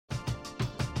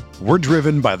We're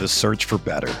driven by the search for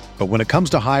better. But when it comes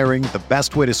to hiring, the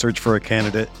best way to search for a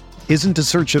candidate isn't to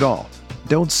search at all.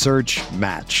 Don't search,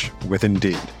 match with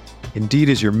Indeed. Indeed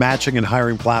is your matching and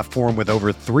hiring platform with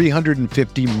over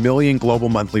 350 million global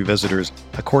monthly visitors,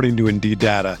 according to Indeed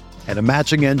data, and a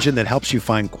matching engine that helps you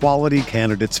find quality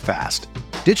candidates fast.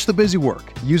 Ditch the busy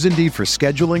work. Use Indeed for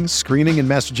scheduling, screening, and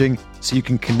messaging so you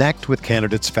can connect with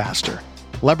candidates faster.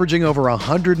 Leveraging over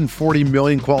 140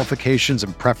 million qualifications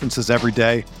and preferences every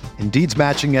day, Indeed's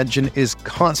matching engine is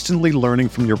constantly learning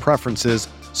from your preferences,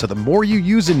 so the more you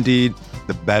use Indeed,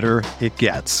 the better it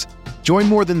gets. Join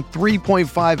more than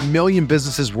 3.5 million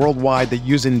businesses worldwide that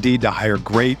use Indeed to hire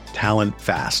great talent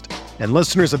fast. And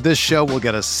listeners of this show will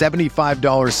get a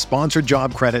 $75 sponsored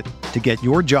job credit to get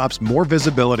your jobs more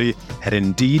visibility at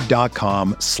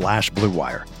Indeed.com/Blue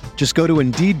Wire. Just go to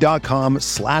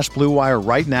Indeed.com/Blue Wire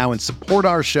right now and support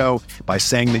our show by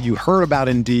saying that you heard about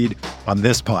Indeed on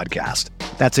this podcast.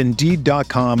 That's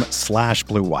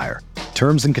Indeed.com/Blue Wire.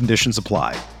 Terms and conditions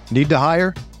apply. Need to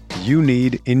hire? You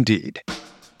need Indeed.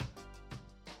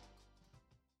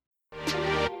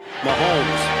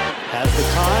 Mahomes has the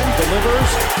time, delivers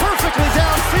perfectly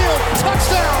downfield.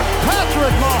 Touchdown!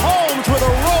 Patrick Mahomes with a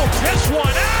rope. This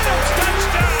one, Adams,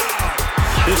 touchdown!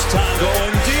 This time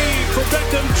going deep for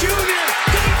Beckham Jr.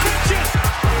 Did he catch it?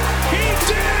 He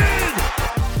did!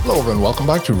 Hello everyone, welcome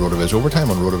back to RotoViz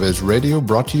Overtime on RotoViz Radio,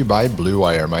 brought to you by Blue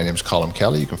Wire. My name's Colin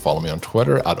Kelly. You can follow me on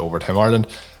Twitter at Overtime Ireland.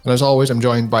 And as always, I'm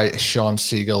joined by Sean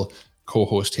Siegel,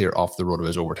 co-host here of the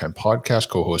RotoViz Overtime podcast,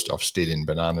 co-host of Stealing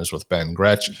Bananas with Ben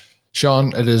Gretsch.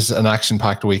 Sean, it is an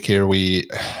action-packed week here. We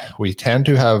tend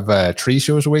to have 3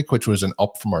 shows a week, which was an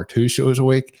up from our 2 shows a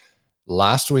week.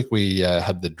 Last week we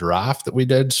had the draft that we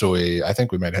did, so I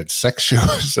think we might have had 6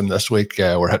 shows, and this week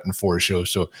we're hitting 4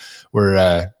 shows. So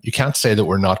we're you can't say that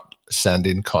we're not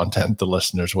sending content the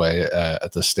listeners' way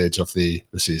at this stage of the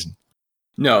season.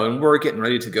 No, and we're getting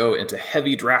ready to go into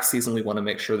heavy draft season. We want to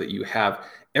make sure that you have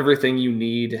everything you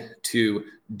need to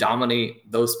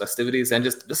dominate those festivities. And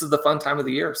just this is the fun time of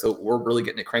the year. So we're really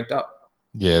getting it cranked up.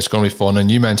 Yeah, it's going to be fun. And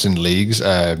you mentioned leagues.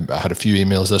 I had a few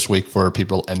emails this week for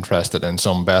people interested in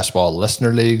some best ball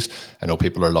listener leagues. I know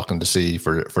people are looking to see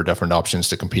for different options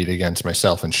to compete against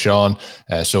myself and Sean.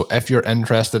 So if you're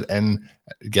interested in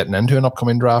getting into an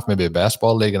upcoming draft, maybe a best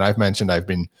ball league, and I've mentioned I've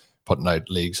been putting out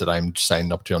leagues that I'm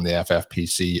signed up to on the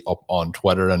FFPC up on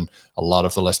Twitter, and a lot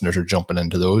of the listeners are jumping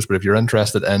into those. But if you're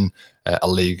interested in a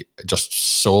league just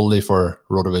solely for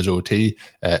RotoViz OT,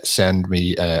 send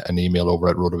me an email over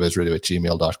at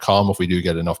rotovizradio@gmail.com. If we do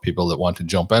get enough people that want to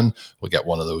jump in, we'll get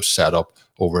one of those set up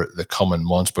over the coming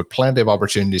months. But plenty of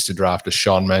opportunities to draft, as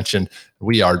Sean mentioned.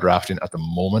 We are drafting at the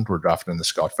moment. We're drafting in the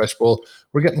Scott Fish Bowl.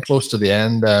 We're getting close to the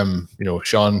end.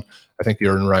 Sean, I think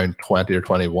you're in round 20 or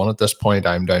 21 at this point.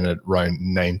 I'm down at round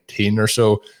 19 or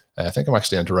so. I think I'm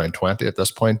actually into round 20 at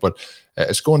this point, but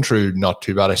it's going through not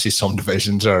too bad. I see some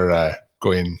divisions are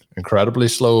going incredibly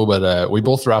slow, but we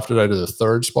both drafted out of the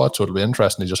 3rd spot, so it'll be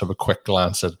interesting to just have a quick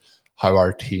glance at how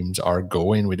our teams are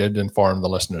going. We did inform the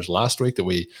listeners last week that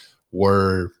we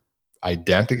were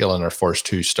identical in our first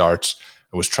 2 starts.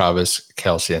 It was Travis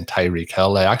Kelce and Tyreek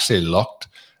Hill. I actually looked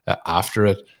after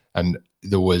it, and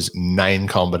there was 9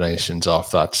 combinations off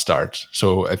that start.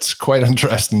 So it's quite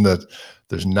interesting that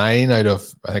there's 9 out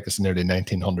of, I think it's nearly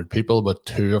 1,900 people, but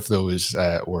 2 of those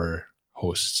were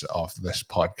hosts of this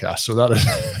podcast. So that is,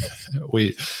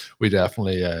 we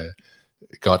definitely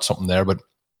got something there. But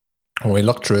when we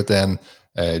look through it then,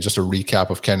 just a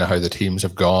recap of kind of how the teams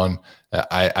have gone.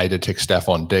 I did take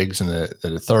Stephon Diggs in the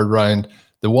 3rd round.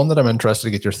 The one that I'm interested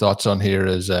to get your thoughts on here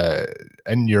is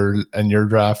in your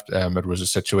draft, it was a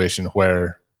situation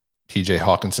where TJ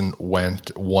Hawkinson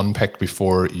went 1 pick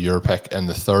before your pick in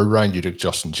the 3rd round. You took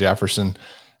Justin Jefferson.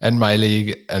 In my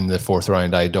league, in the 4th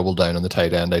round, I doubled down on the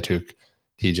tight end. I took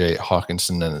TJ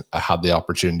Hawkinson, and I had the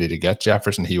opportunity to get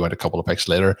Jefferson. He went a couple of picks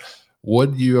later.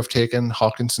 Would you have taken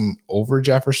Hawkinson over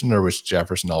Jefferson, or was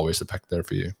Jefferson always the pick there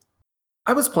for you?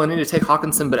 I was planning to take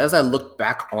Hawkinson, but as I look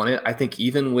back on it, I think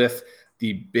even with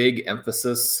the big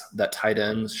emphasis that tight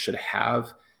ends should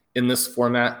have in this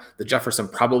format, the Jefferson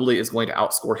probably is going to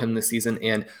outscore him this season.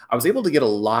 And I was able to get a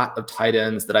lot of tight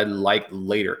ends that I liked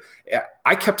later.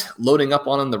 I kept loading up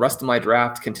on them the rest of my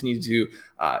draft, continued to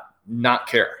not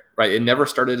care, right? It never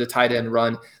started a tight end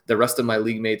run. The rest of my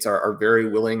league mates are very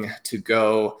willing to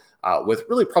go with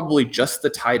really probably just the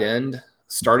tight end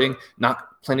starting,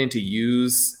 not planning to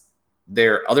use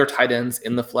their other tight ends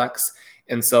in the flex.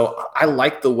 And so I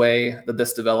like the way that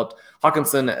this developed.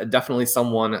 Hawkinson, definitely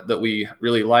someone that we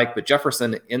really like, but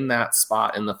Jefferson in that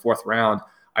spot in the 4th round,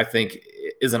 I think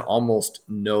is an almost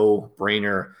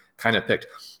no-brainer kind of pick.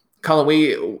 Colin,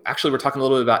 we actually were talking a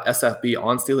little bit about SFB,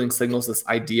 on stealing signals, this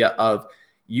idea of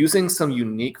using some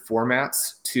unique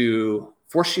formats to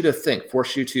force you to think,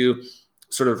 force you to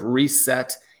sort of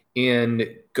reset and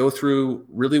go through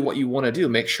really what you want to do,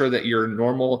 make sure that your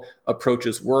normal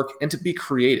approaches work, and to be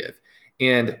creative.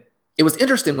 And it was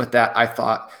interesting with that. I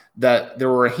thought that there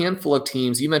were a handful of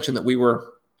teams. You mentioned that we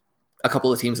were a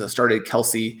couple of teams that started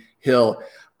Kelsey Hill.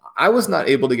 I was not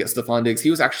able to get Stephon Diggs.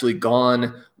 He was actually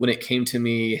gone when it came to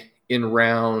me in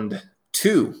round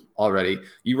 2 already.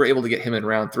 You were able to get him in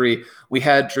round 3. We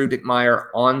had Drew Dickmeyer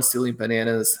on Stealing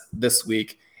Bananas this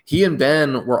week. He and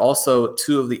Ben were also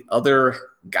 2 of the other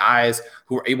guys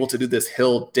who were able to do this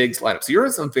Hill Diggs lineup. So you're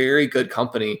in some very good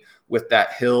company with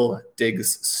that Hill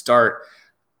Diggs start.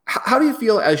 How do you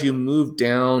feel as you move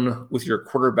down with your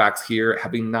quarterbacks here,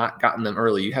 having not gotten them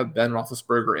early? You have Ben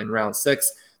Roethlisberger in round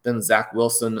 6, then Zach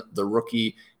Wilson, the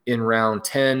rookie, in round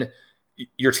 10.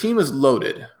 Your team is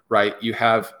loaded, right? You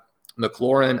have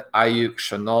McLaurin, Ayuk,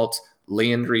 Shenault,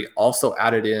 Landry also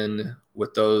added in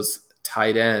with those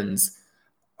tight ends.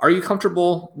 Are you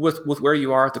comfortable with where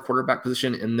you are at the quarterback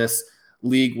position in this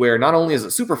league, where not only is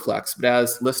it super flex, but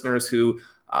as listeners who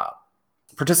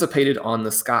participated on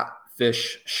the Scott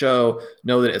Fish show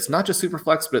know that it's not just super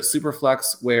flex, but it's super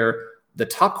flex where the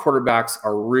top quarterbacks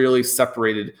are really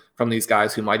separated from these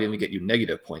guys who might even get you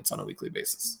negative points on a weekly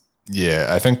basis? Yeah,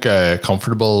 I think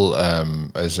comfortable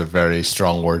is a very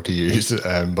strong word to use,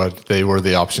 but they were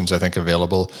the options I think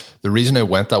available. The reason I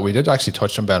went that, we did actually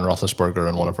touch on Ben Roethlisberger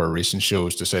in one of our recent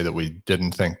shows to say that we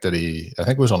didn't think that I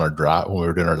think it was on our draft, when we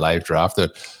were doing our live draft,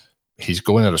 that he's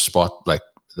going at a spot like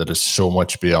that is so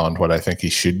much beyond what I think he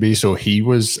should be. So he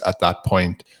was at that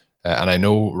point, and I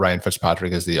know Ryan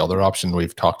Fitzpatrick is the other option.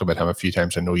 We've talked about him a few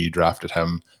times. I know you drafted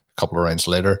him a couple of rounds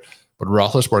later. But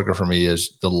Roethlisberger for me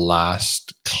is the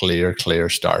last clear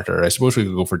starter. I suppose we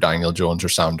could go for Daniel Jones or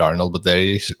Sam Darnold, but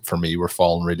they, for me, were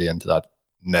falling really into that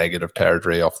negative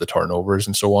territory of the turnovers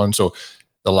and so on. So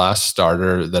the last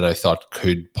starter that I thought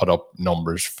could put up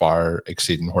numbers far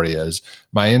exceeding where he is.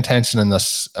 My intention in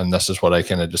this, and this is what I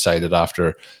kind of decided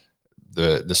after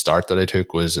the start that I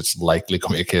took, was it's likely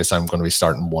going to be a case I'm going to be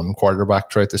starting one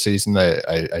quarterback throughout the season.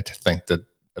 I think that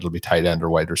it'll be tight end or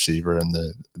wide receiver in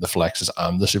the flexes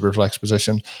and the super flex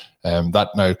position. That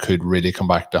now could really come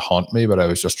back to haunt me, but I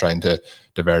was just trying to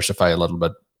diversify a little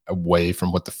bit away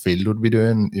from what the field would be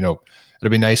doing. You know,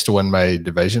 it'd be nice to win my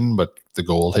division, but the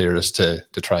goal here is to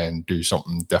try and do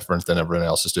something different than everyone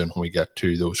else is doing when we get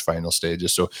to those final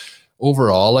stages. So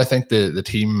overall, I think the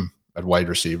team at wide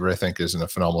receiver, I think, is in a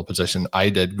phenomenal position. I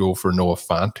did go for Noah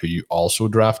Fant, who you also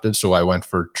drafted. So I went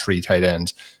for 3 tight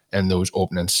ends in those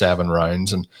opening 7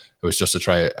 rounds. And it was just to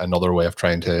try another way of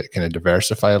trying to kind of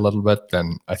diversify a little bit.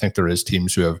 Then I think there is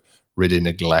teams who have really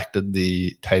neglected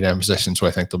the tight end position. So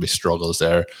I think there'll be struggles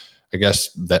there. I guess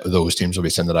that those teams will be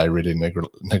saying that I really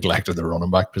neglected the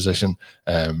running back position.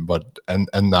 But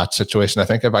in that situation, I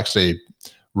think I've actually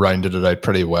rounded it out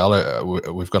pretty well.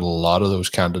 We've got a lot of those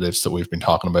candidates that we've been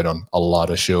talking about on a lot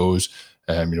of shows.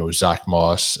 Zach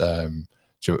Moss, I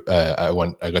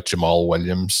got Jamal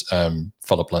Williams,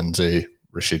 Philip Lindsay,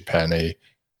 Rashid Penny,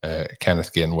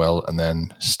 Kenneth Gainwell, and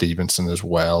then Stevenson as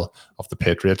well of the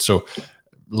Patriots. So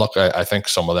look, I think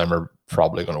some of them are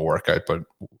probably going to work out, but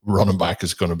running back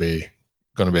is going to be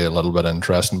a little bit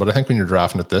interesting. But I think when you're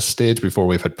drafting at this stage, before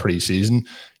we've had preseason,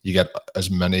 you get as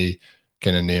many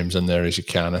kind of names in there as you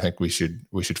can. I think we should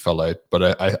fill out.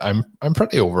 But I'm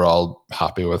pretty overall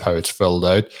happy with how it's filled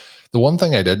out. The one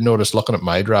thing I did notice looking at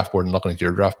my draft board and looking at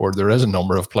your draft board, there is a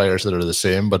number of players that are the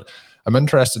same, but I'm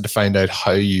interested to find out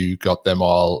how you got them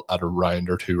all at a round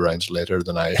or 2 rounds later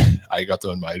than I got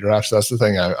them in my drafts. That's the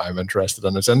thing I'm interested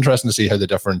in. It's interesting to see how the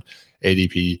different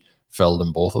ADP filled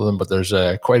in both of them, but there's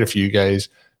quite a few guys.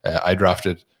 I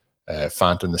drafted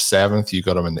Fant in the 7th. You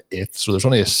got him in the 8th. So there's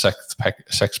only a 6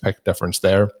 pick difference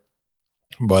there.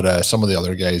 But some of the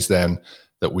other guys then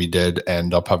that we did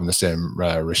end up having the same.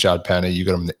 Rashad Penny, you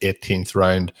got him in the 18th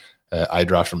round. I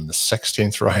drafted him in the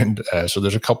 16th round. So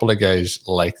there's a couple of guys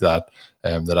like that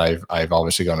that I've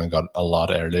obviously gone and got a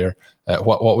lot earlier.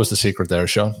 What was the secret there,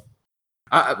 Sean?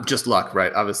 Just luck,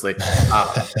 right? Obviously.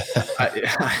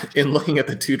 In looking at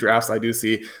the 2 drafts, I do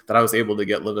see that I was able to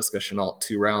get Laviska Shenault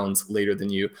 2 rounds later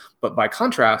than you. But by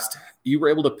contrast, you were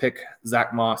able to pick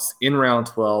Zach Moss in round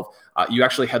 12. You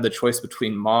actually had the choice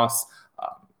between Moss,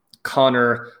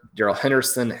 Connor, Darrell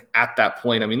Henderson at that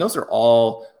point. I mean, those are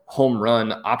all home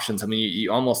run options. I mean,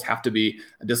 you almost have to be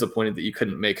disappointed that you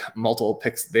couldn't make multiple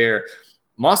picks there.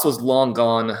 Moss was long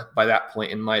gone by that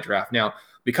point in my draft. Now,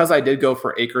 because I did go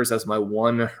for Akers as my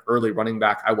one early running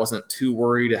back, I wasn't too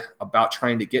worried about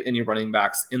trying to get any running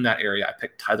backs in that area. I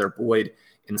picked Tyler Boyd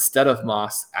instead of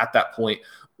Moss at that point.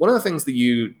 One of the things that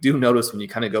you do notice when you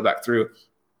kind of go back through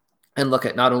and look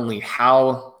at not only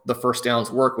how the first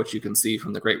downs work, which you can see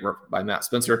from the great work by Matt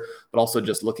Spencer, but also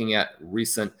just looking at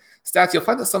recent stats, you'll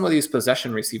find that some of these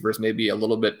possession receivers may be a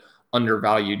little bit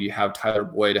undervalued. You have Tyler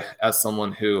Boyd as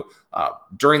someone who,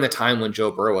 during the time when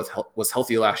Joe Burrow was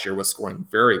healthy last year, was scoring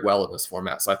very well in this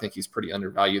format. So I think he's pretty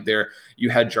undervalued there. You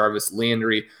had Jarvis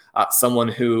Landry, someone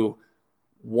who,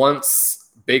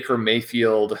 once Baker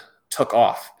Mayfield took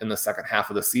off in the second half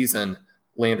of the season,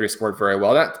 Landry scored very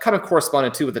well. That kind of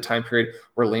corresponded too with the time period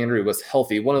where Landry was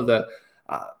healthy. One of the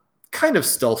kind of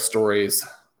stealth stories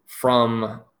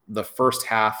from the first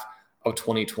half of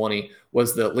 2020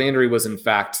 was that Landry was in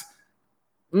fact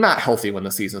not healthy when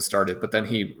the season started, but then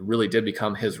he really did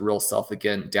become his real self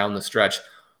again down the stretch.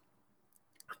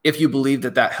 If you believe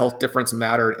that health difference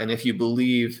mattered, and if you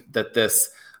believe that this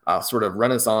sort of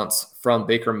renaissance from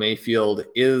Baker Mayfield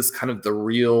is kind of the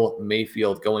real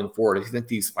Mayfield going forward, if you think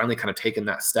he's finally kind of taken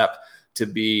that step to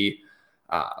be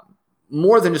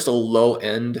more than just a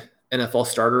low-end NFL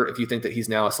starter, if you think that he's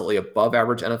now a slightly above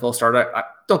average NFL starter, I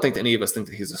don't think that any of us think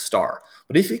that he's a star.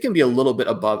 But if he can be a little bit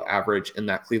above average in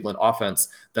that Cleveland offense,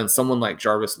 then someone like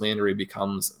Jarvis Landry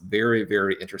becomes very,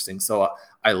 very interesting. So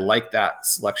I like that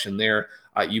selection there.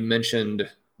 You mentioned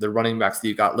the running backs that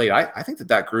you got late. I think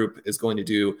that group is going to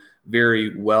do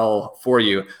very well for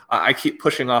you. I keep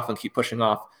pushing off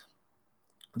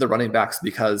the running backs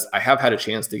because I have had a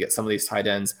chance to get some of these tight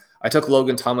ends. I took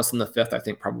Logan Thomas in the 5th. I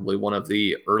think probably one of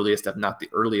the earliest, if not the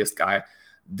earliest guy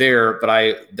there, but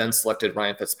I then selected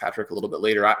Ryan Fitzpatrick a little bit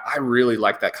later. I really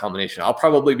like that combination. I'll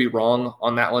probably be wrong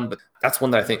on that one, but that's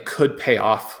one that I think could pay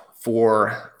off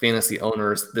for fantasy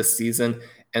owners this season.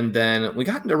 And then we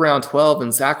got into round 12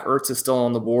 and Zach Ertz is still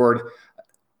on the board.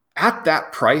 At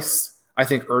that price, I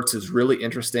think Ertz is really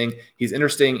interesting. He's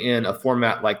interesting in a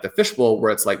format like the Fishbowl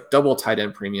where it's like double tight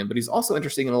end premium, but he's also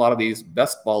interesting in a lot of these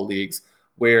best ball leagues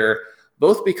where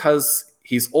both because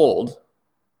he's old,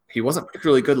 he wasn't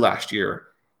particularly good last year,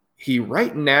 he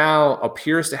right now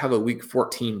appears to have a week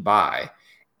 14 bye,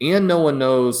 and no one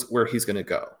knows where he's going to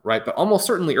go, right? But almost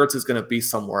certainly Ertz is going to be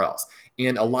somewhere else.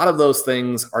 And a lot of those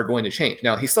things are going to change.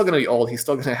 Now, he's still going to be old. He's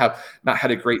still going to have not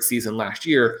had a great season last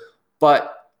year.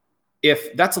 But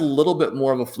if that's a little bit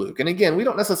more of a fluke, and again, we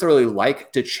don't necessarily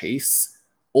like to chase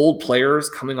old players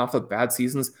coming off of bad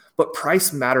seasons, but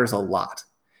price matters a lot.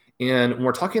 And when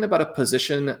we're talking about a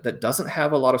position that doesn't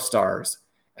have a lot of stars,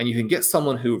 and you can get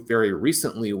someone who very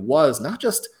recently was not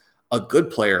just a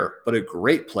good player, but a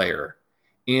great player,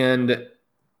 and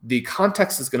the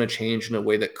context is going to change in a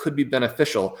way that could be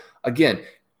beneficial. Again,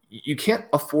 you can't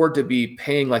afford to be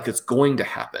paying like it's going to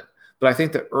happen. But I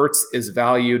think that Ertz is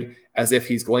valued as if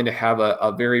he's going to have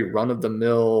a very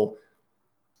run-of-the-mill,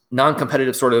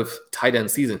 non-competitive sort of tight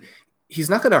end season. He's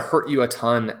not going to hurt you a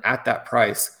ton at that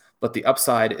price, but the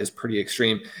upside is pretty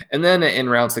extreme. And then in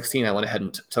round 16, I went ahead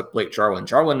and took Blake Jarwin.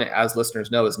 Jarwin, as listeners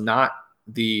know, is not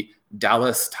the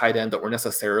Dallas tight end that we're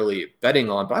necessarily betting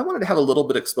on, but I wanted to have a little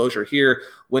bit of exposure here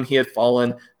when he had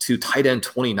fallen to tight end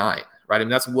 29, right? I mean,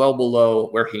 that's well below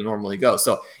where he normally goes.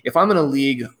 So if I'm in a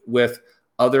league with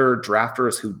other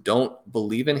drafters who don't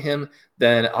believe in him,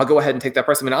 then I'll go ahead and take that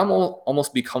price. I mean, I'm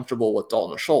almost be comfortable with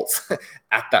Dalton Schultz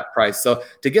at that price. So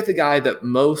to get the guy that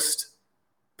most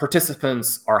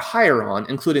participants are higher on,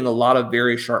 including a lot of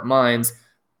very sharp minds,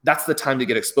 that's the time to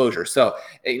get exposure. So,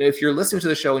 if you're listening to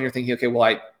the show and you're thinking, okay,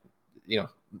 well,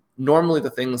 normally the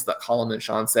things that Colin and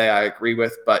Sean say I agree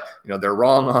with, but they're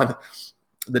wrong on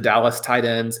the Dallas tight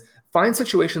ends. Find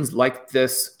situations like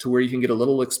this to where you can get a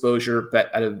little exposure,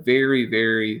 but at a very,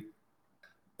 very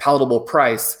palatable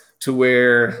price to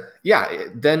where,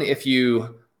 then if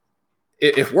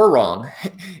we're wrong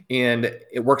and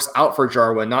it works out for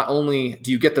Jarwin, not only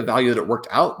do you get the value that it worked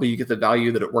out, but you get the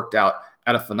value that it worked out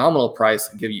at a phenomenal price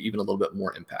and give you even a little bit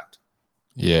more impact.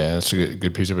 Yeah, that's a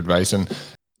good piece of advice. And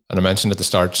I mentioned at the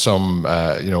start, some,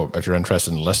 if you're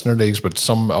interested in listener leagues, but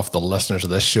some of the listeners of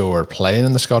this show are playing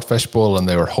in the Scott Fish Bowl and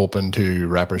they were hoping to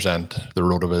represent the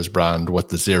RotoViz brand with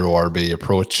the zero RB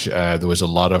approach. There was a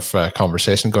lot of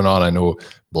conversation going on. I know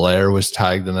Blair was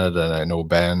tagged in it, and I know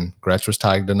Ben Gretsch was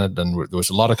tagged in it, and there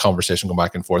was a lot of conversation going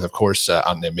back and forth. Of course,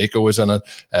 Anthony Amico was in it.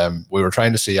 We were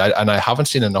trying to see, and I haven't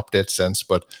seen an update since,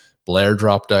 but Blair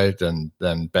dropped out and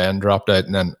then Ben dropped out,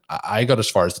 and then I got as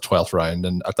far as the 12th round,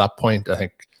 and at that point I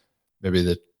think maybe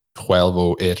the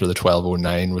 1208 or the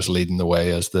 1209 was leading the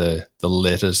way as the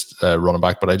latest running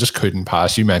back, but I just couldn't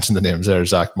pass. You mentioned the names there: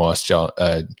 Zach Moss,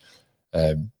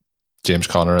 James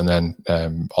Conner, and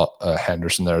then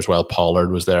Henderson there as well.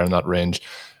 Pollard was there in that range.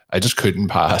 I just couldn't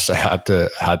pass. I had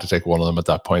to take one of them at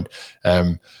that point.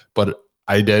 But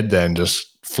I did then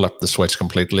just flipped the switch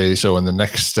completely. So in the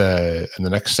next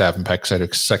 7 picks, I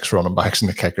took 6 running backs and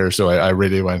the kicker. So I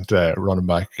really went running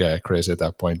back crazy at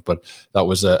that point. But that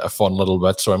was a fun little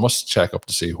bit. So I must check up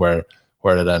to see where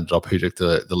it ended up, who took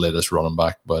the latest running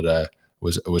back. But it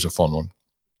was a fun one.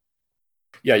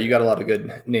 Yeah, you got a lot of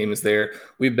good names there.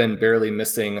 We've been barely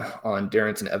missing on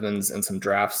Darrynton Evans and some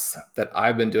drafts that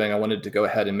I've been doing. I wanted to go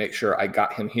ahead and make sure I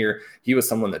got him here. He was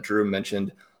someone that Drew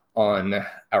mentioned on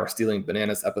our Stealing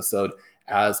Bananas episode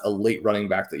as a late running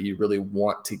back that you really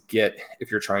want to get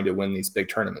if you're trying to win these big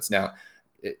tournaments. Now,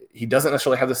 he doesn't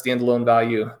necessarily have the standalone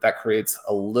value. That creates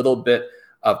a little bit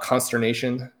of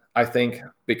consternation, I think,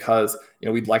 because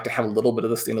we'd like to have a little bit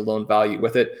of the standalone value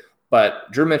with it.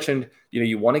 But Drew mentioned,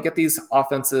 you want to get these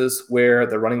offenses where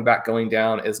the running back going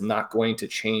down is not going to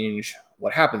change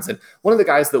what happens. And one of the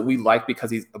guys that we like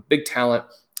because he's a big talent,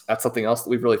 that's something else that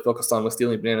we've really focused on with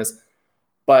Stealing Bananas.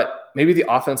 But maybe the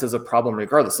offense is a problem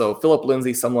regardless. So Philip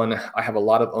Lindsay, someone I have a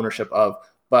lot of ownership of.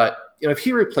 But if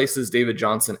he replaces David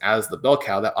Johnson as the bell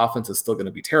cow, that offense is still going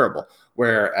to be terrible.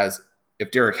 Whereas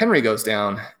if Derrick Henry goes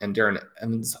down and Darrynton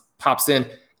Evans pops in,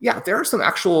 yeah, there are some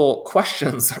actual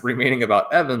questions remaining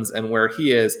about Evans and where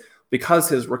he is because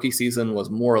his rookie season was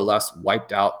more or less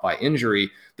wiped out by injury.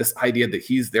 This idea that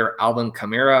he's their Alvin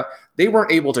Kamara, they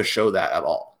weren't able to show that at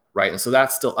all, right? And so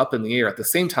that's still up in the air. At the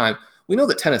same time, we know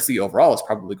that Tennessee overall is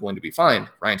probably going to be fine.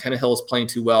 Ryan Tannehill is playing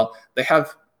too well. They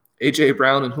have A.J.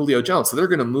 Brown and Julio Jones, so they're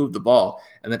going to move the ball,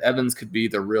 and then Evans could be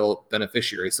the real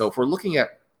beneficiary. So if we're looking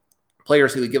at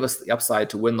players who could give us the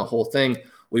upside to win the whole thing,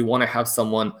 we want to have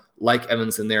someone like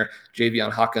Evans in there.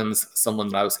 Javion Hawkins, someone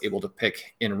that I was able to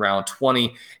pick in round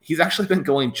 20. He's actually been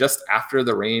going just after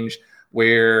the range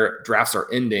where drafts are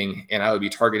ending, and I would be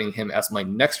targeting him as my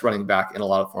next running back in a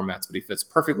lot of formats, but he fits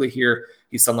perfectly here.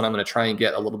 He's someone I'm going to try and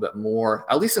get a little bit more,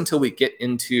 at least until we get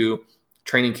into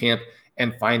training camp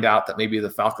and find out that maybe the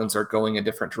Falcons are going a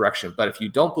different direction. But if you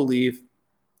don't believe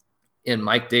in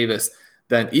Mike Davis,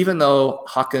 then even though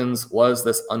Hawkins was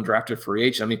this undrafted free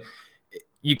agent,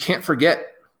 you can't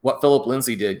forget what Philip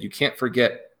Lindsay did. You can't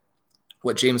forget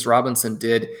what James Robinson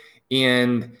did.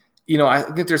 And, I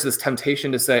think there's this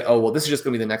temptation to say, oh, well, this is just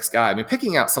going to be the next guy.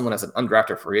 Picking out someone as an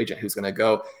undrafted free agent who's going to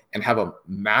go and have a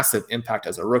massive impact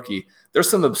as a rookie, there's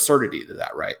some absurdity to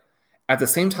that, right? At the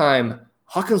same time,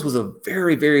 Hawkins was a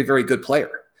very, very, very good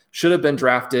player. Should have been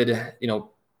drafted,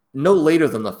 no later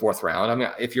than the 4th round.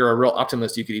 If you're a real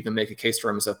optimist, you could even make a case for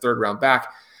him as a 3rd round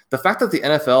back. The fact that the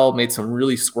NFL made some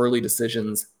really squirrely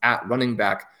decisions at running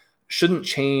back shouldn't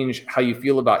change how you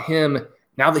feel about him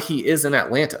now that he is in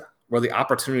Atlanta, where the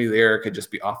opportunity there could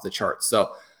just be off the charts.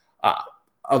 So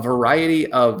a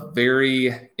variety of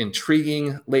very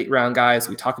intriguing late round guys.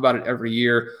 We talk about it every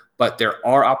year, but there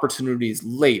are opportunities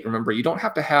late. Remember, you don't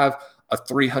have to have a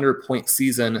 300-point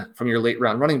season from your late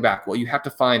round running back. What you have to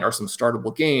find are some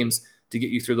startable games to get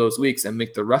you through those weeks and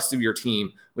make the rest of your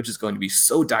team, which is going to be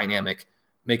so dynamic,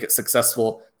 make it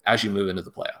successful as you move into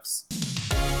the playoffs.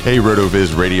 Hey,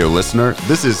 RotoViz radio listener,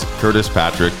 this is Curtis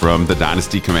Patrick from the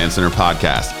Dynasty Command Center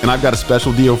podcast, and I've got a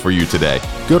special deal for you today.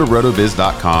 Go to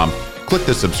rotoviz.com, click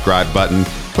the subscribe button,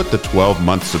 put the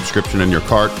 12-month subscription in your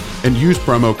cart, and use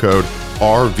promo code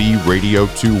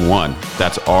RVRadio21.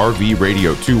 That's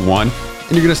RVRadio21,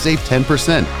 and you're going to save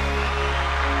 10%.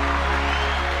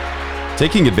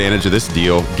 Taking advantage of this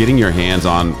deal, getting your hands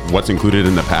on what's included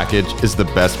in the package is the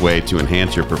best way to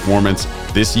enhance your performance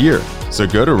this year. So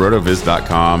go to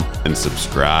rotoviz.com and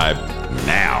subscribe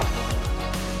now.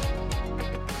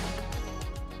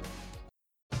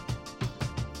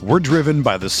 We're driven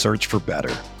by the search for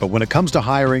better. But when it comes to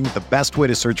hiring, the best way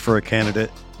to search for a candidate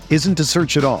isn't to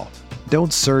search at all.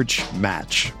 Don't search,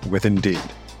 match with Indeed.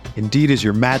 Indeed is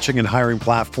your matching and hiring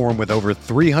platform with over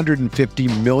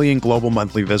 350 million global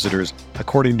monthly visitors,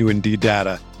 according to Indeed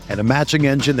data, and a matching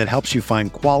engine that helps you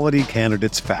find quality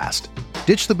candidates fast.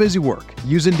 Ditch the busy work.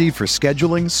 Use Indeed for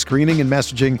scheduling, screening, and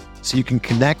messaging so you can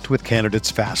connect with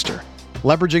candidates faster.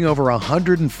 Leveraging over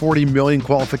 140 million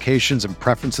qualifications and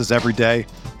preferences every day,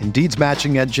 Indeed's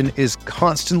matching engine is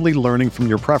constantly learning from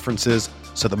your preferences,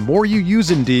 so the more you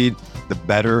use Indeed, the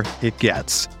better it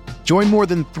gets. Join more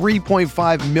than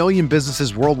 3.5 million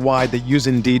businesses worldwide that use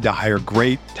Indeed to hire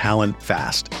great talent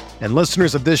fast. And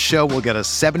listeners of this show will get a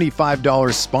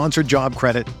 $75 sponsored job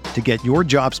credit to get your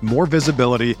jobs more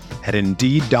visibility at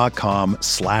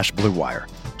Indeed.com/Blue Wire.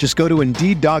 Just go to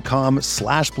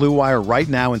Indeed.com/Blue Wire right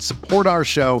now and support our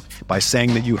show by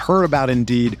saying that you heard about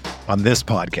Indeed on this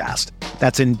podcast.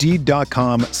 That's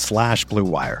Indeed.com/Blue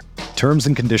Wire. Terms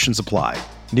and conditions apply.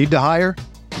 Need to hire?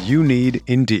 You need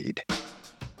Indeed.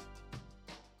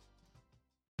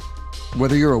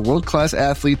 Whether you're a world-class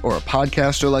athlete or a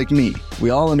podcaster like me, we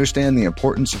all understand the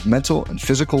importance of mental and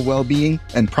physical well-being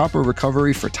and proper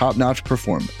recovery for top-notch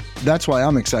performance. That's why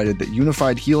I'm excited that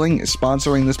Unified Healing is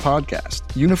sponsoring this podcast.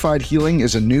 Unified Healing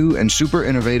is a new and super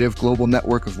innovative global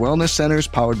network of wellness centers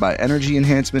powered by Energy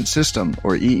Enhancement System,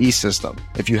 or EE System.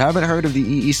 If you haven't heard of the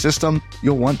EE System,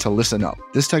 you'll want to listen up.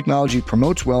 This technology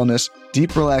promotes wellness,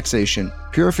 deep relaxation,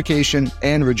 purification,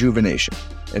 and rejuvenation.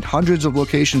 In hundreds of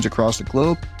locations across the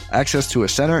globe, access to a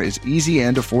center is easy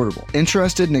and affordable.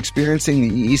 Interested in experiencing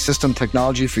the EE System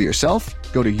technology for yourself?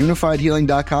 Go to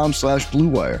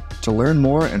unifiedhealing.com/bluewire to learn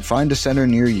more and find a center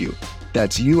near you.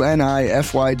 That's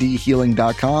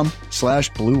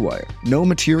unifydhealing.com/bluewire. No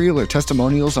material or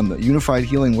testimonials on the Unified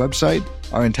Healing website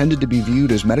are intended to be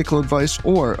viewed as medical advice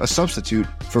or a substitute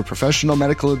for professional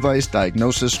medical advice,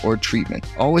 diagnosis, or treatment.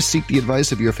 Always seek the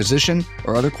advice of your physician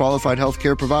or other qualified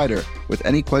healthcare provider with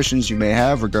any questions you may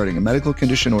have regarding a medical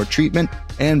condition or treatment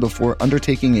and before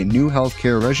undertaking a new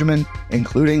healthcare regimen,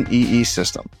 including EE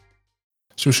System.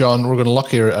 So, Sean, we're going to look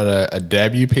here at a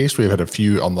debut piece. We've had a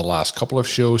few on the last couple of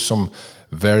shows, some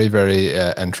very, very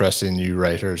interesting new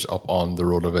writers up on the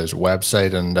RotoViz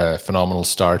website, and phenomenal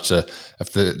starts.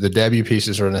 If the debut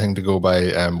pieces are anything to go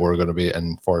by, we're going to be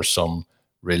in for some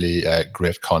really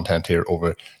great content here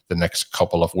over the next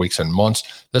couple of weeks and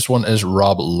months. This one is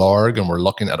Rob Lorg, and we're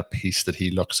looking at a piece that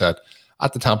he looks at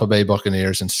the Tampa Bay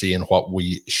Buccaneers and seeing what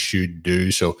we should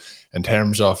do. So in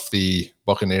terms of the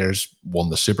Buccaneers won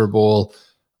the Super Bowl,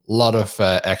 a lot of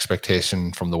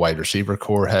expectation from the wide receiver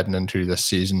core heading into this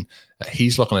season.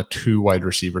 He's looking at 2 wide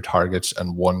receiver targets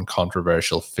and 1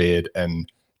 controversial fade in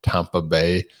Tampa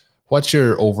Bay. What's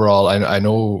your overall, I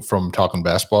know from talking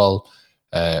baseball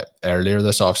earlier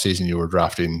this offseason, you were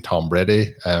drafting Tom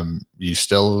Brady. You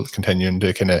still continuing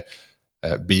to kind of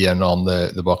be in on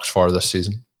the Bucs for this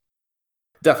season?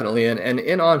 Definitely. And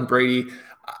in on Brady,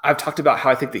 I've talked about how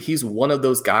I think that he's one of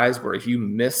those guys where if you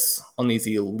miss on these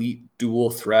elite dual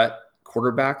threat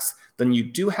quarterbacks, then you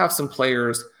do have some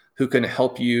players who can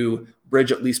help you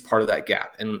bridge at least part of that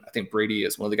gap. And I think Brady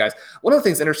is one of the guys. One of the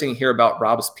things interesting here about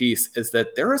Rob's piece is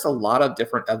that there is a lot of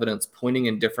different evidence pointing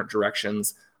in different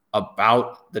directions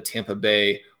about the Tampa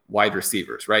Bay wide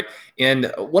receivers, right?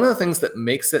 And one of the things that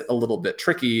makes it a little bit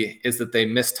tricky is that they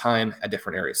miss time at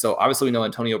different areas. So obviously we know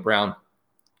Antonio Brown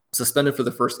suspended for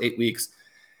the first 8 weeks.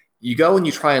 You go and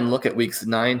you try and look at weeks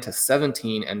 9 to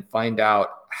 17 and find out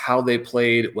how they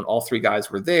played when all 3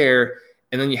 guys were there.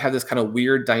 And then you have this kind of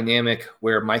weird dynamic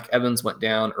where Mike Evans went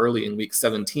down early in week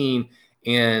 17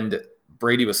 and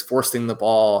Brady was forcing the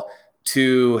ball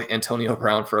to Antonio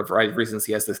Brown for a variety of reasons.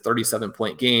 He has this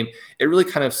 37-point game. It really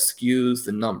kind of skews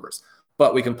the numbers.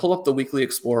 But we can pull up the Weekly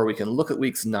Explorer. We can look at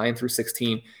weeks 9 through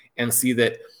 16 and see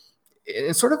that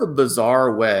in sort of a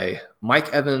bizarre way,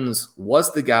 Mike Evans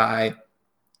was the guy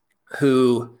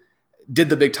who did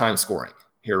the big time scoring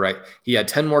here, right? He had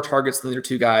 10 more targets than the other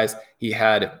 2 guys. He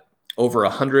had over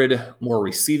 100 more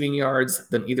receiving yards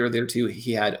than either of the other 2.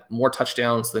 He had more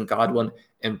touchdowns than Godwin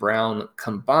and Brown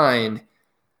combined.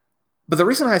 But the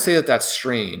reason I say that that's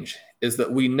strange is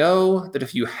that we know that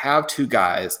if you have 2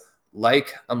 guys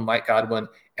like a Mike Godwin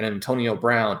and Antonio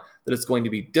Brown, that it's going to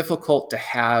be difficult to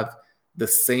have the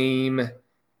same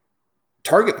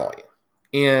target volume.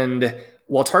 And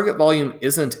while target volume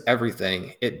isn't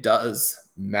everything, it does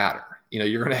matter. You know,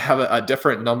 you're going to have a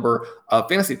different number of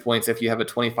fantasy points if you have a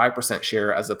 25%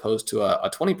 share as opposed to a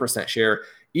 20% share,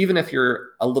 even if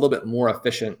you're a little bit more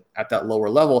efficient at that lower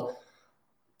level.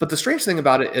 But the strange thing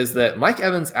about it is that Mike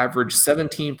Evans averaged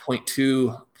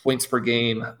 17.2 points per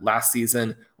game last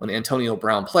season when Antonio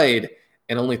Brown played,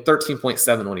 and only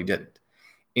 13.7 when he didn't.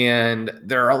 And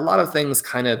there are a lot of things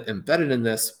kind of embedded in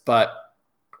this, but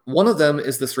one of them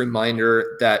is this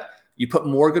reminder that you put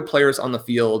more good players on the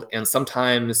field, and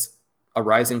sometimes a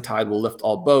rising tide will lift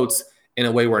all boats in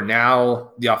a way where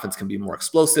now the offense can be more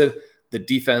explosive. The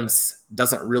defense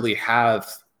doesn't really have,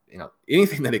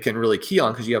 anything that it can really key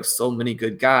on because you have so many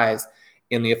good guys,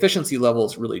 and the efficiency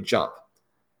levels really jump.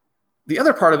 The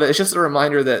other part of it is just a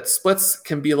reminder that splits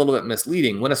can be a little bit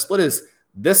misleading. When a split is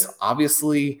this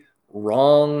obviously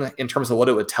wrong in terms of what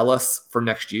it would tell us for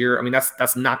next year, I mean,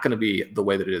 that's not going to be the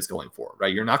way that it is going forward,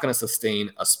 right? You're not going to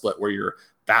sustain a split where you're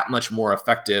that much more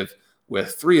effective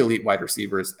with 3 elite wide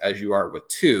receivers as you are with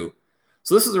 2.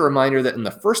 So this is a reminder that in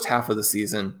the first half of the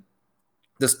season,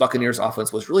 this Buccaneers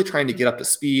offense was really trying to get up to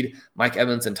speed. Mike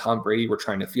Evans and Tom Brady were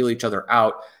trying to feel each other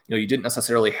out. You didn't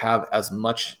necessarily have as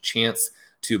much chance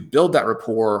to build that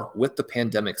rapport with the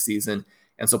pandemic season.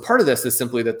 And so part of this is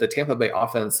simply that the Tampa Bay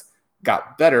offense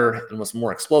got better and was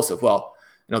more explosive. Well,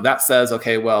 that says,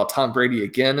 okay, well, Tom Brady,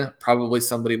 again, probably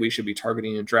somebody we should be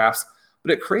targeting in drafts.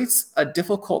 but it creates a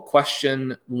difficult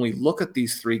question when we look at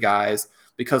these three guys,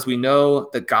 because we know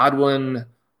that Godwin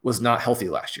was not healthy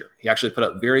last year. He actually put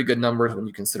up very good numbers when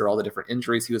you consider all the different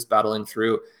injuries he was battling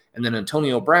through. And then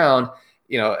Antonio Brown,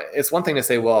 it's one thing to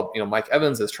say, well, Mike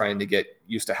Evans is trying to get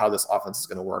used to how this offense is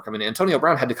going to work. I mean, Antonio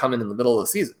Brown had to come in the middle of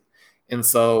the season. And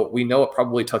so we know it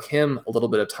probably took him a little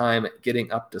bit of time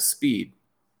getting up to speed.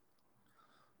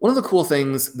 One of the cool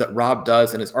things that Rob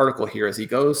does in his article here is he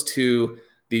goes to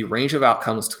the range of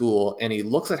outcomes tool and he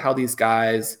looks at how these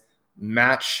guys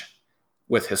match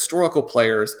with historical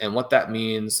players and what that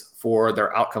means for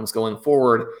their outcomes going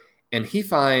forward. And he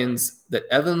finds that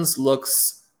Evans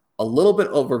looks a little bit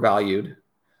overvalued.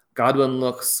 Godwin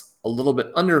looks a little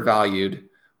bit undervalued.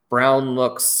 Brown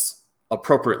looks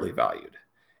appropriately valued.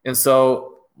 And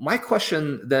so my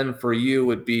question then for you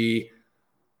would be,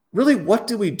 really, what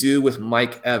do we do with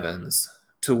Mike Evans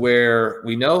to where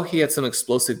we know he had some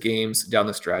explosive games down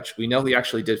the stretch? We know he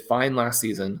actually did fine last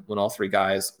season when all three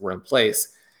guys were in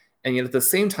place. And yet at the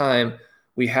same time,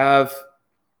 we have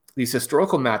these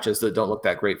historical matches that don't look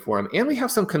that great for him. And we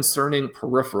have some concerning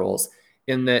peripherals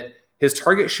in that his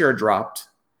target share dropped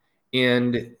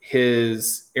and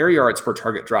his air yards per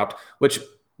target dropped, which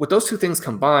with those two things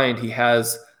combined, he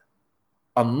has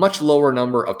a much lower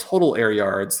number of total air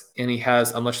yards and he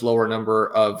has a much lower number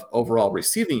of overall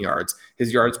receiving yards.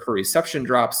 His yards per reception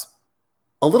drops.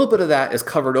 A little bit of that is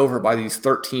covered over by these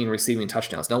 13 receiving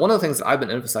touchdowns. Now, one of the things that I've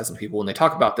been emphasizing to people when they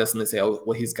talk about this and they say, oh,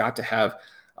 well, he's got to have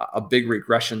a big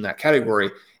regression in that category,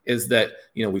 is that,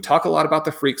 we talk a lot about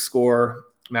the freak score.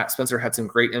 Matt Spencer had some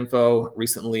great info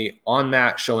recently on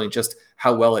that, showing just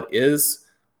how well it is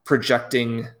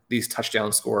projecting these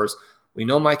touchdown scores. We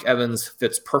know Mike Evans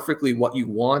fits perfectly what you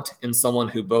want in someone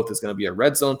who both is going to be a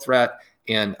red zone threat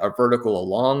and a vertical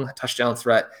long touchdown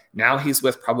threat. Now he's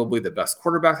with probably the best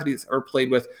quarterback that he's ever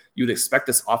played with. You'd expect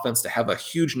this offense to have a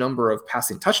huge number of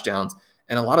passing touchdowns,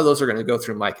 and a lot of those are going to go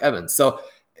through Mike Evans. So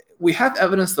we have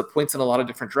evidence that points in a lot of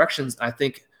different directions, and I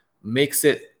think makes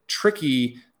it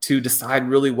tricky to decide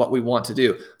really what we want to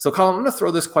do. So Colin, I'm going to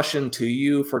throw this question to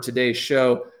you for today's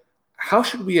show. How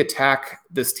should we attack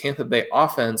this Tampa Bay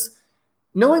offense,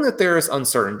 knowing that there is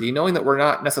uncertainty, knowing that we're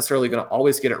not necessarily going to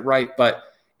always get it right, but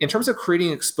in terms of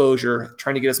creating exposure,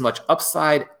 trying to get as much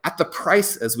upside at the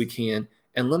price as we can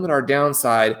and limit our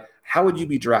downside, how would you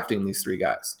be drafting these three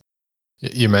guys?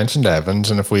 You mentioned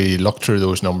Evans, and if we look through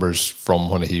those numbers from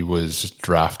when he was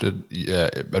drafted,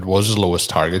 it was his lowest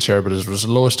target share, but it was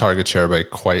the lowest target share by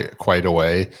quite a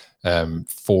way,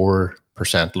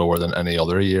 4% lower than any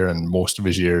other year, and most of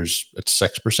his years it's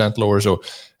 6% lower. So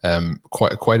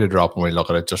quite a drop when we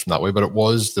look at it just from that way. But it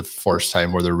was the first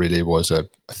time where there really was a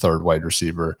third wide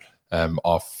receiver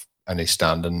off any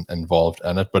standing involved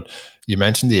in it. But you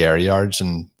mentioned the air yards,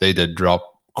 and they did drop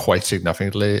quite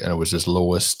significantly, and it was his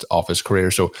lowest of his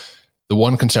career. So the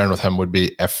one concern with him would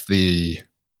be if the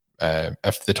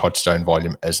touchdown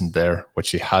volume isn't there,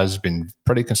 which he has been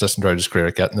pretty consistent throughout his career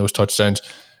at getting those touchdowns.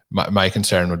 My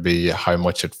concern would be how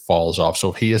much it falls off.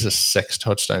 So if he has a 6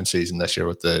 touchdown season this year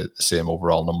with the same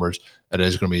overall numbers, it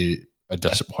is going to be a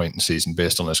disappointing season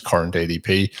based on his current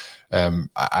ADP.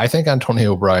 I think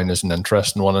Antonio Brown is an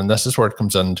interesting one, and this is where it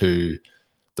comes into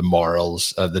the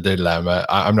morals, the dilemma.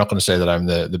 I'm not going to say that I'm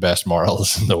the best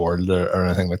morals in the world or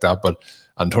anything like that, but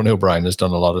Antonio Brown has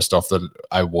done a lot of stuff that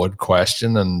I would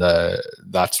question, and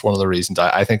that's one of the reasons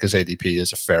I think his ADP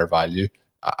is a fair value.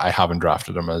 I haven't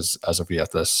drafted him as of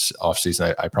yet this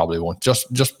offseason. I probably won't,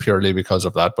 just purely because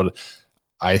of that, but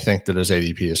I think that his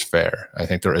ADP is fair. I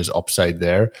think there is upside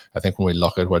there. I think when we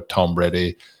look at what Tom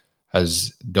Brady has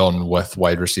done with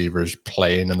wide receivers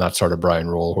playing in that sort of Brown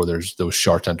role where there's those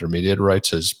short intermediate routes,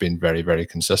 has been very, very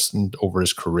consistent over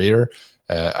his career.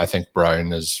 I think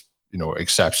Brown is,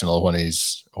 exceptional when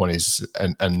he's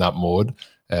in that mode.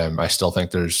 I still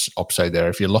think there's upside there.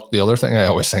 If you look, the other thing I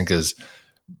always think is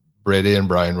Brady and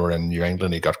Brown were in New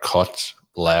England. He got cut,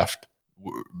 left.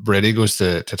 Brady goes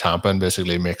to Tampa and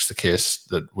basically makes the case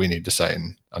that we need to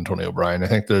sign Antonio Brown. I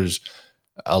think there's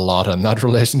a lot in that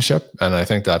relationship, and I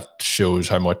think that shows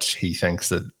how much he thinks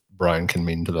that Brown can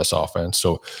mean to this offense.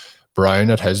 So Brown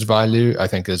at his value, I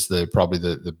think, is probably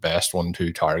the best one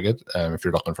to target if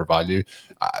you're looking for value.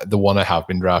 The one I have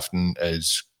been drafting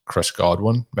is Chris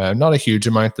Godwin. Not a huge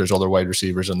amount. There's other wide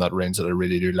receivers in that range that I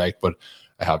really do like, but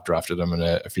I have drafted him in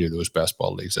a few of those best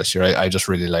ball leagues this year. I just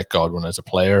really like Godwin as a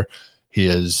player. He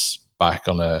is back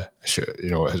on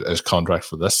his contract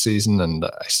for this season, and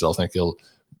I still think he'll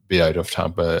be out of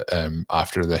Tampa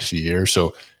after this year.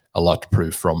 So a lot to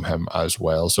prove from him as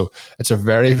well. So it's a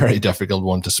very, very difficult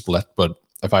one to split. But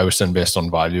if I was saying based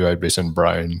on value, I'd be saying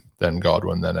Brown, then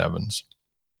Godwin, then Evans.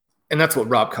 And that's what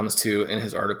Rob comes to in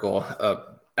his article.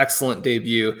 Excellent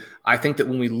debut. I think that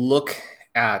when we look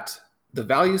at the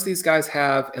values these guys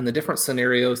have and the different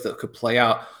scenarios that could play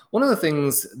out, one of the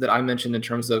things that I mentioned in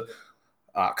terms of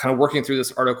kind of working through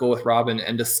this article with Robin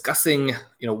and discussing,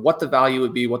 what the value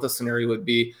would be, what the scenario would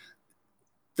be,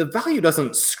 the value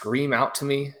doesn't scream out to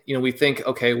me. We think,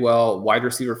 okay, well, wide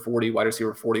receiver 40, wide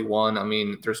receiver 41. I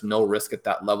mean, there's no risk at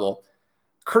that level.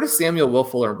 Curtis Samuel, Will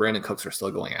Fuller, and Brandon Cooks are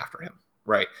still going after him,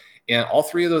 right? And all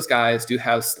three of those guys do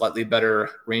have slightly better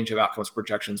range of outcomes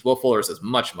projections. Will Fuller's is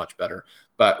much, much better.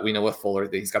 But we know with Fuller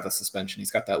that he's got the suspension.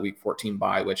 He's got that week 14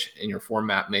 bye, which in your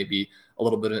format may be a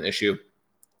little bit of an issue.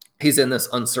 He's in this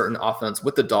uncertain offense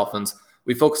with the Dolphins.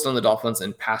 We focused on the Dolphins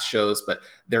in past shows, but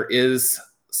there is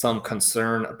some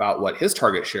concern about what his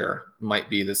target share might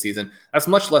be this season. That's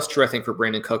much less true, I think, for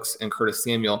Brandon Cooks and Curtis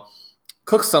Samuel.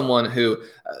 Cook's someone who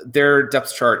their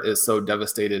depth chart is so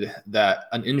devastated that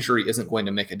an injury isn't going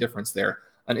to make a difference there.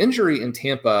 An injury in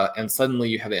Tampa, and suddenly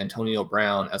you have Antonio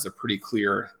Brown as a pretty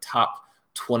clear top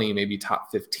 20, maybe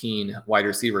top 15 wide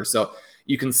receiver. So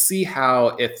you can see how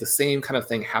if the same kind of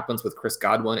thing happens with Chris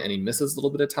Godwin and he misses a little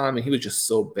bit of time, and he was just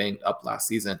so banged up last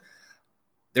season,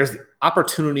 there's the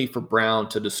opportunity for Brown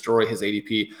to destroy his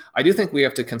ADP. I do think we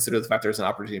have to consider the fact there's an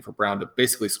opportunity for Brown to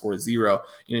basically score 0.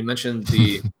 You mentioned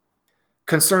the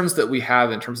concerns that we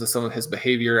have in terms of some of his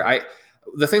behavior.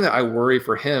 The thing that I worry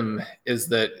for him is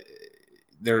that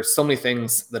there's so many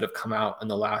things that have come out in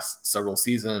the last several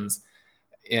seasons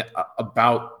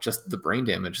about just the brain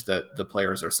damage that the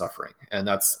players are suffering. And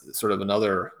that's sort of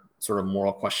another sort of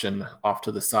moral question off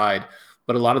to the side.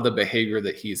 But a lot of the behavior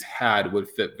that he's had would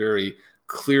fit very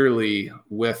clearly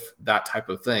with that type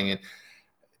of thing. And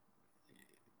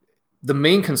the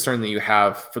main concern that you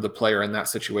have for the player in that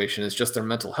situation is just their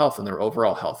mental health and their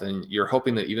overall health. And you're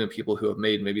hoping that even people who have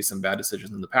made maybe some bad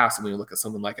decisions in the past, and when you look at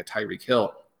someone like a Tyreek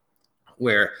Hill,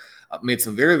 where made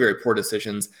some very, very poor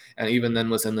decisions, and even then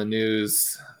was in the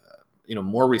news,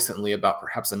 more recently about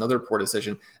perhaps another poor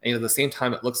decision. And at the same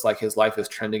time, it looks like his life is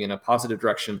trending in a positive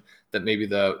direction, that maybe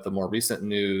the more recent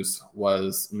news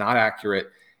was not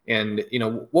accurate. And,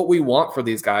 what we want for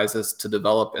these guys is to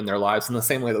develop in their lives in the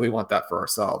same way that we want that for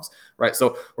ourselves, right?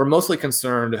 So we're mostly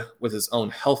concerned with his own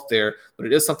health there, but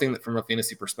it is something that from a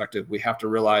fantasy perspective, we have to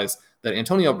realize that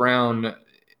Antonio Brown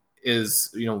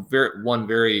is,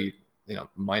 very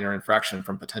minor infraction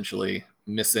from potentially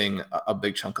missing a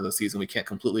big chunk of the season. We can't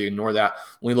completely ignore that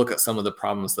when we look at some of the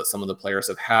problems that some of the players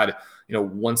have had,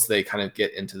 once they kind of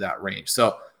get into that range.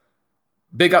 So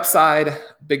big upside,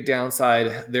 big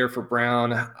downside there for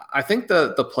Brown. I think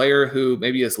the player who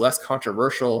maybe is less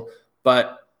controversial,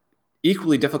 but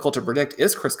equally difficult to predict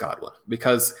is Chris Godwin,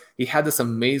 because he had this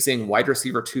amazing wide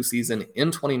receiver 2 season in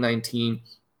 2019.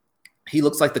 He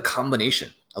looks like the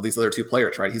combination of these other two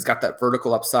players, right? He's got that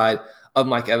vertical upside of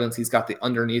Mike Evans. He's got the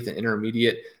underneath and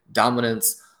intermediate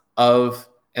dominance of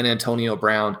an Antonio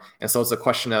Brown. And so it's a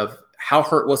question of how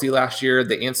hurt was he last year?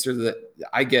 The answer that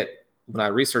I get when I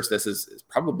research this is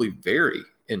probably very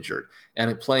injured,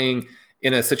 and playing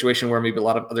in a situation where maybe a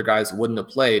lot of other guys wouldn't have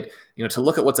played. To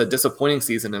look at what's a disappointing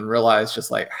season and realize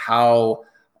just like how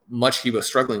much he was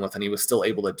struggling with, and he was still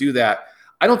able to do that.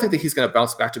 I don't think that he's going to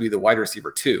bounce back to be the wide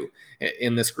receiver 2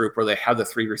 in this group where they have the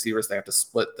 3 receivers they have to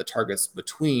split the targets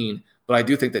between. But I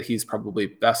do think that he's probably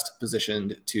best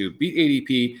positioned to beat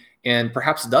ADP, and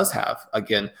perhaps does have,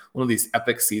 again, one of these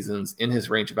epic seasons in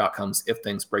his range of outcomes if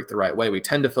things break the right way. We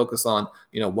tend to focus on,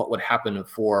 what would happen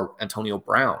for Antonio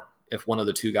Brown if one of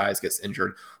the two guys gets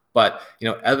injured. But,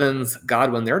 Evans,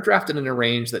 Godwin, they're drafted in a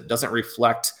range that doesn't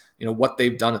reflect, what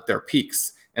they've done at their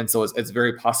peaks. And so it's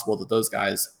very possible that those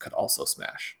guys could also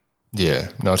smash. Yeah,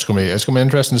 no, it's going to be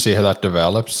interesting to see how that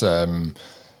develops.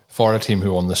 For a team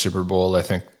who won the Super Bowl, I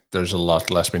think there's a lot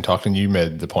less been talked. And you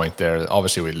made the point there.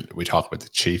 Obviously, we talk about the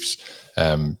Chiefs.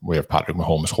 We have Patrick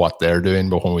Mahomes, what they're doing.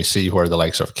 But when we see where the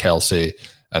likes of Kelsey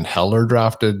and Hill are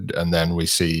drafted, and then we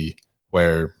see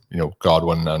where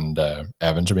Godwin and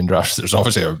Evans have been drafted, there's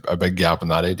obviously a big gap in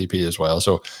that ADP as well.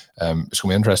 So it's going to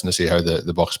be interesting to see how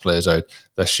the Bucs plays out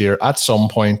this year. At some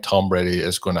point, Tom Brady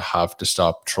is going to have to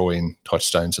stop throwing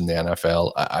touchdowns in the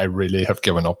NFL. I really have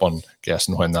given up on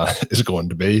guessing when that is going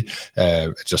to be.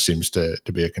 It just seems to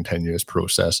be a continuous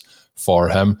process for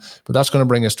him. But that's going to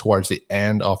bring us towards the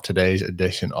end of today's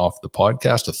edition of the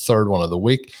podcast, the third one of the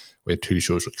week. We had 2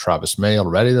 shows with Travis May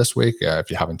already this week. If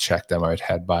you haven't checked them out,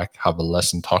 head back, have a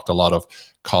listen. Talked a lot of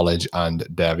college and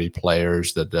Devy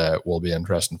players that will be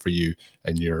interesting for you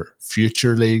in your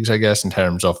future leagues, I guess, in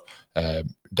terms of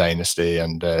dynasty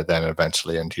and then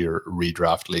eventually into your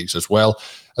redraft leagues as well.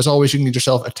 As always, you can get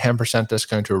yourself a 10%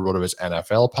 discount to a RotoViz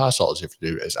NFL pass. All you have to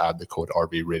do is add the code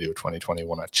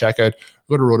RVRadio2021 at checkout.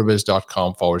 Go to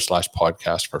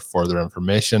rotoviz.com/podcast for further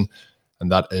information.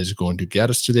 And that is going to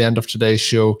get us to the end of today's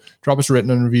show. Drop us a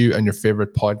written review on your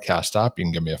favorite podcast app. You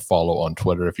can give me a follow on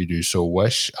Twitter if you do so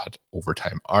wish at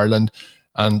Overtime Ireland.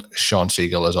 And Sean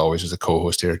Siegel, as always, is a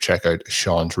co-host here. Check out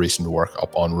Sean's recent work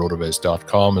up on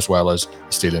rotoviz.com, as well as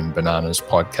Stealing Bananas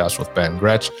podcast with Ben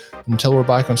Gretsch. Until we're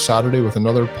back on Saturday with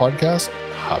another podcast,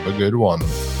 have a good one.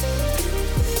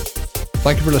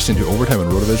 Thank you for listening to Overtime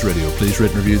on RotoViz Radio. Please rate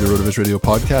and review the RotoViz Radio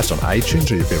podcast on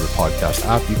iTunes or your favorite podcast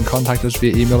app. You can contact us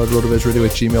via email at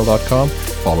rotovizradio@gmail.com.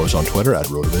 Follow us on Twitter at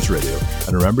RotoViz Radio.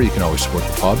 And remember, you can always support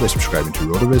the pod by subscribing to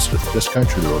RotoViz with a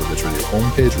discount through the RotoViz Radio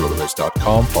homepage,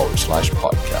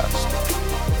 rotoviz.com/podcast.